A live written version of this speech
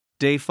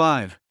Day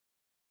 5.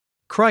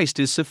 Christ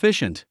is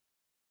sufficient.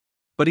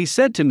 But he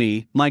said to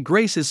me, My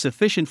grace is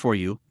sufficient for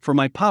you, for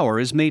my power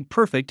is made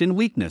perfect in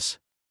weakness.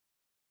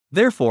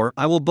 Therefore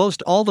I will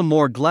boast all the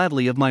more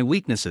gladly of my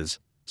weaknesses,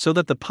 so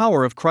that the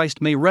power of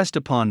Christ may rest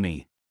upon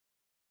me.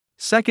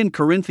 2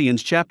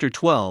 Corinthians chapter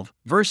 12,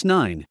 verse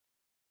 9.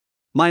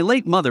 My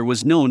late mother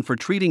was known for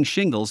treating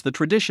shingles the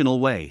traditional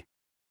way.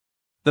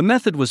 The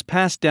method was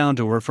passed down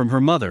to her from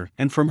her mother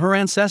and from her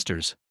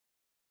ancestors.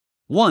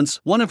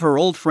 Once, one of her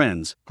old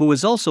friends, who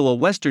was also a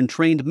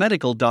Western-trained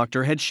medical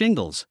doctor, had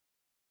shingles.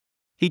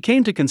 He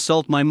came to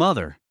consult my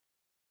mother.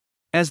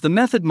 As the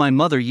method my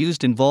mother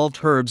used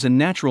involved herbs and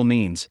natural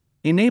means,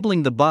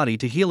 enabling the body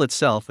to heal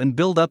itself and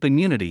build up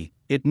immunity,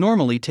 it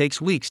normally takes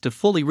weeks to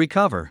fully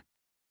recover.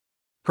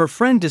 Her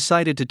friend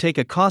decided to take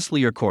a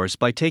costlier course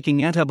by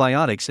taking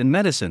antibiotics and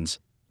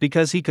medicines,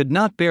 because he could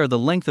not bear the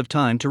length of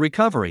time to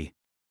recovery.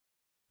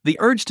 The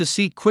urge to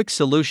seek quick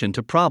solution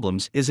to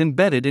problems is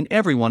embedded in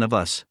every one of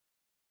us.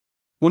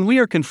 When we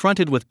are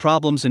confronted with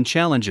problems and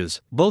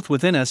challenges, both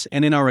within us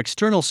and in our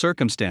external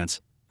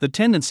circumstance, the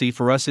tendency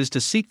for us is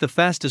to seek the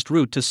fastest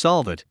route to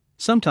solve it,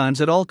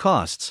 sometimes at all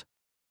costs.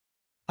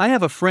 I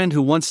have a friend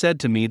who once said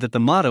to me that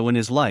the motto in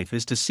his life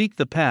is to seek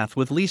the path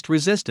with least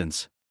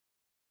resistance.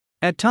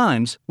 At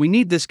times, we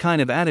need this kind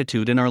of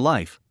attitude in our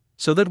life,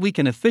 so that we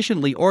can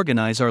efficiently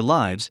organize our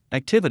lives,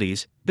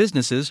 activities,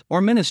 businesses, or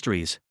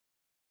ministries.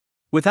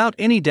 Without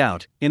any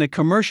doubt, in a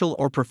commercial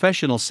or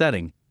professional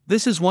setting,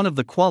 this is one of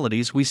the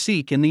qualities we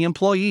seek in the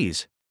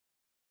employees.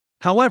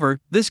 However,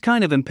 this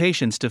kind of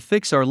impatience to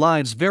fix our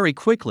lives very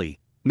quickly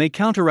may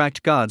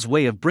counteract God's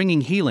way of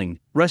bringing healing,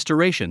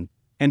 restoration,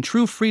 and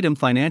true freedom,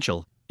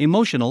 financial,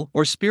 emotional,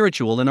 or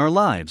spiritual, in our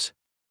lives.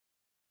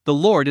 The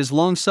Lord is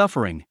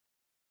long-suffering.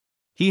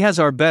 He has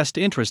our best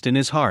interest in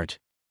His heart.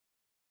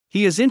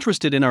 He is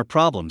interested in our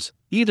problems,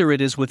 either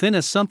it is within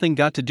us something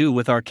got to do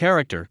with our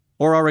character,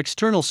 or our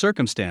external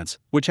circumstance,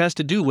 which has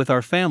to do with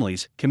our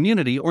families,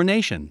 community, or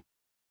nation.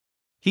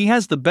 He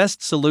has the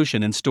best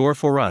solution in store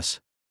for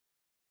us.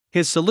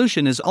 His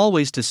solution is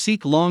always to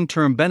seek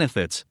long-term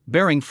benefits,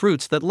 bearing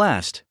fruits that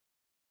last.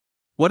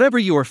 Whatever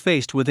you are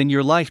faced with in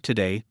your life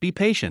today, be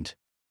patient.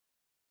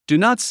 Do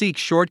not seek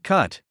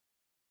shortcut.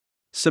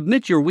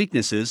 Submit your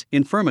weaknesses,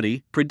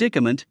 infirmity,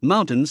 predicament,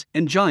 mountains,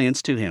 and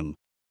giants to Him.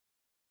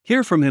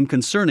 Hear from Him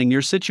concerning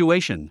your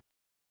situation.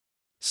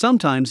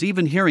 Sometimes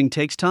even hearing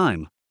takes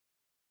time.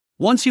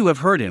 Once you have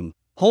heard Him,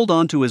 hold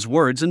on to His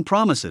words and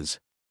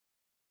promises.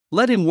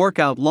 Let Him work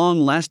out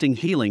long-lasting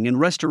healing and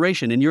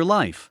restoration in your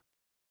life.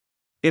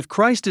 If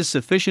Christ is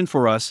sufficient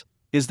for us,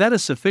 is that a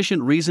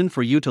sufficient reason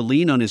for you to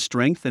lean on His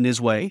strength and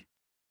His way?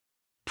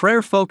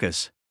 Prayer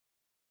focus.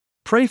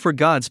 Pray for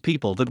God's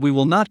people that we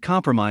will not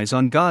compromise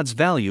on God's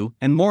value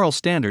and moral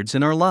standards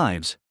in our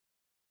lives.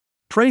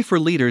 Pray for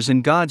leaders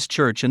in God's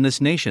church and this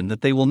nation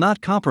that they will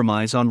not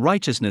compromise on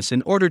righteousness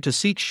in order to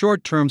seek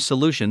short-term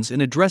solutions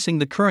in addressing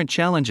the current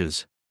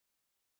challenges.